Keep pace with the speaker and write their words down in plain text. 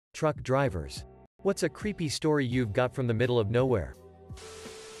truck drivers. What's a creepy story you've got from the middle of nowhere?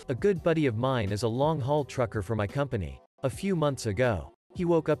 A good buddy of mine is a long-haul trucker for my company. A few months ago, he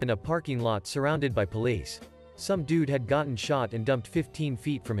woke up in a parking lot surrounded by police. Some dude had gotten shot and dumped 15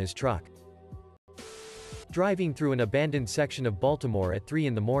 feet from his truck. Driving through an abandoned section of Baltimore at 3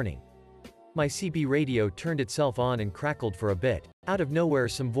 in the morning. My CB radio turned itself on and crackled for a bit. Out of nowhere,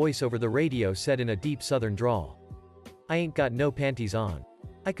 some voice over the radio said in a deep southern drawl, "I ain't got no panties on."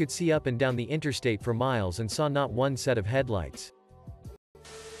 I could see up and down the interstate for miles and saw not one set of headlights.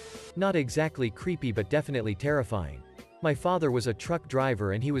 Not exactly creepy but definitely terrifying. My father was a truck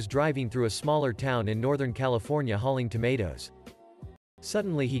driver and he was driving through a smaller town in Northern California hauling tomatoes.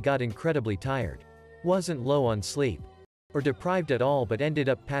 Suddenly he got incredibly tired. Wasn't low on sleep or deprived at all, but ended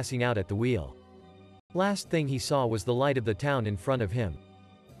up passing out at the wheel. Last thing he saw was the light of the town in front of him.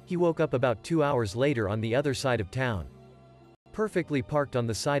 He woke up about 2 hours later on the other side of town. Perfectly parked on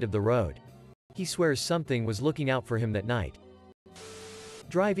the side of the road. He swears something was looking out for him that night.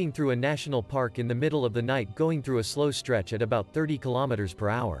 Driving through a national park in the middle of the night, going through a slow stretch at about 30 kilometers per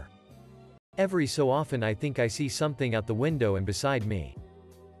hour. Every so often I think I see something out the window and beside me.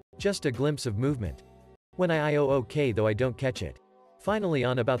 Just a glimpse of movement. When okay, though I don't catch it. Finally,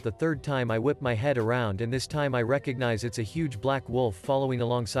 on about the third time I whip my head around, and this time I recognize it's a huge black wolf following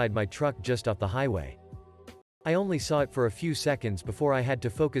alongside my truck just off the highway. I only saw it for a few seconds before I had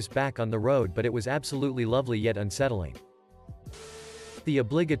to focus back on the road, but it was absolutely lovely yet unsettling. The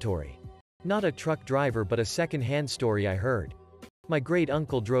obligatory. Not a truck driver but a second-hand story I heard. My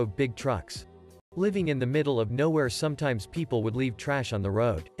great-uncle drove big trucks. Living in the middle of nowhere, sometimes people would leave trash on the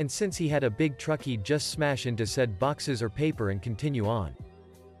road, and since he had a big truck he'd just smash into said boxes or paper and continue on.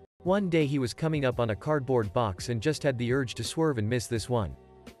 One day he was coming up on a cardboard box and just had the urge to swerve and miss this one.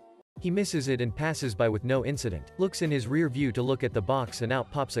 He misses it and passes by with no incident, looks in his rear view to look at the box, and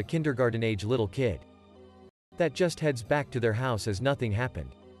out pops a kindergarten-age little kid. That just heads back to their house as nothing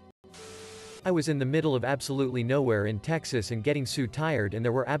happened. I was in the middle of absolutely nowhere in Texas and getting so tired, and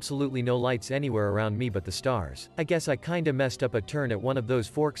there were absolutely no lights anywhere around me but the stars. I guess I kinda messed up a turn at one of those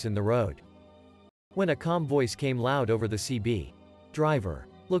forks in the road. When a calm voice came loud over the CB. "Driver,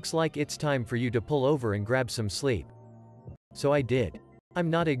 looks like it's time for you to pull over and grab some sleep." So I did. I'm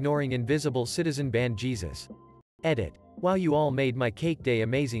not ignoring Invisible Citizen Band Jesus. Edit. Wow, you all made my cake day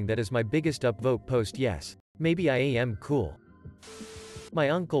amazing. That is my biggest upvote post. Yes. Maybe I am cool. My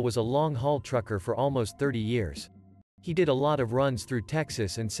uncle was a long-haul trucker for almost 30 years. He did a lot of runs through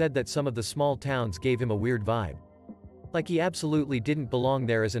Texas and said that some of the small towns gave him a weird vibe. Like he absolutely didn't belong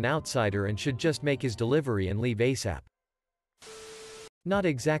there as an outsider and should just make his delivery and leave ASAP. Not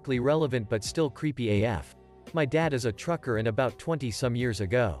exactly relevant but still creepy AF. My dad is a trucker, and about 20-some years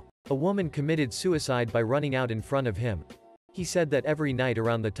ago, a woman committed suicide by running out in front of him. He said that every night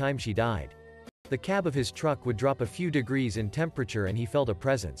around the time she died, the cab of his truck would drop a few degrees in temperature and he felt a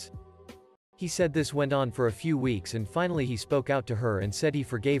presence. He said this went on for a few weeks, and finally he spoke out to her and said he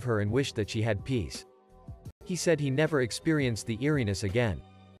forgave her and wished that she had peace. He said he never experienced the eeriness again.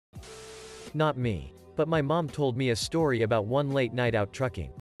 Not me. But my mom told me a story about one late night out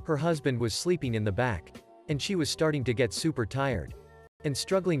trucking. Her husband was sleeping in the back, and she was starting to get super tired and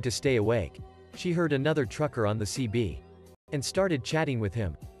struggling to stay awake. She heard another trucker on the CB and started chatting with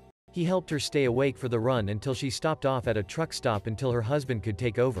him. He helped her stay awake for the run until she stopped off at a truck stop until her husband could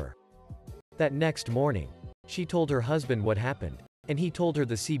take over. That next morning, she told her husband what happened, and he told her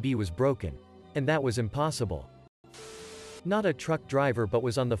the CB was broken, and that was impossible. Not a truck driver but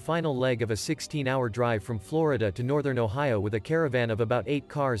was on the final leg of a 16-hour drive from Florida to northern Ohio with a caravan of about 8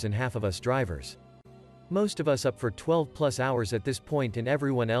 cars and half of us drivers. Most of us up for 12+ hours at this point, and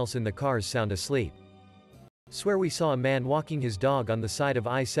everyone else in the cars sound asleep. Swear we saw a man walking his dog on the side of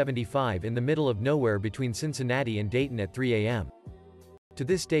I-75 in the middle of nowhere between Cincinnati and Dayton at 3 a.m. To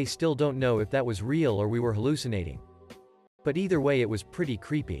this day still don't know if that was real or we were hallucinating. But either way it was pretty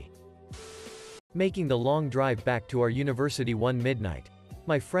creepy. Making the long drive back to our university one midnight,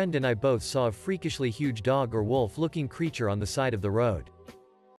 my friend and I both saw a freakishly huge dog or wolf-looking creature on the side of the road.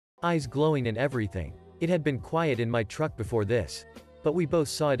 Eyes glowing and everything. It had been quiet in my truck before this, but we both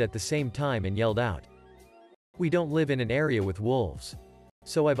saw it at the same time and yelled out. We don't live in an area with wolves,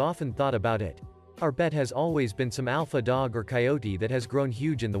 so I've often thought about it. Our bet has always been some alpha dog or coyote that has grown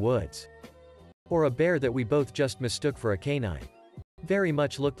huge in the woods. Or a bear that we both just mistook for a canine. Very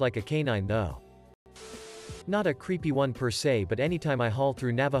much looked like a canine though. Not a creepy one per se, but anytime I haul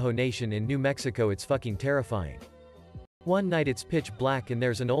through Navajo Nation in New Mexico it's fucking terrifying. One night it's pitch black and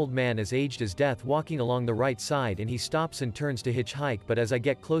there's an old man as aged as death walking along the right side, and he stops and turns to hitchhike, but as I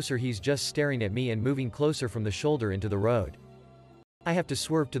get closer he's just staring at me and moving closer from the shoulder into the road. I have to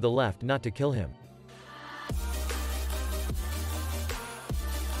swerve to the left not to kill him.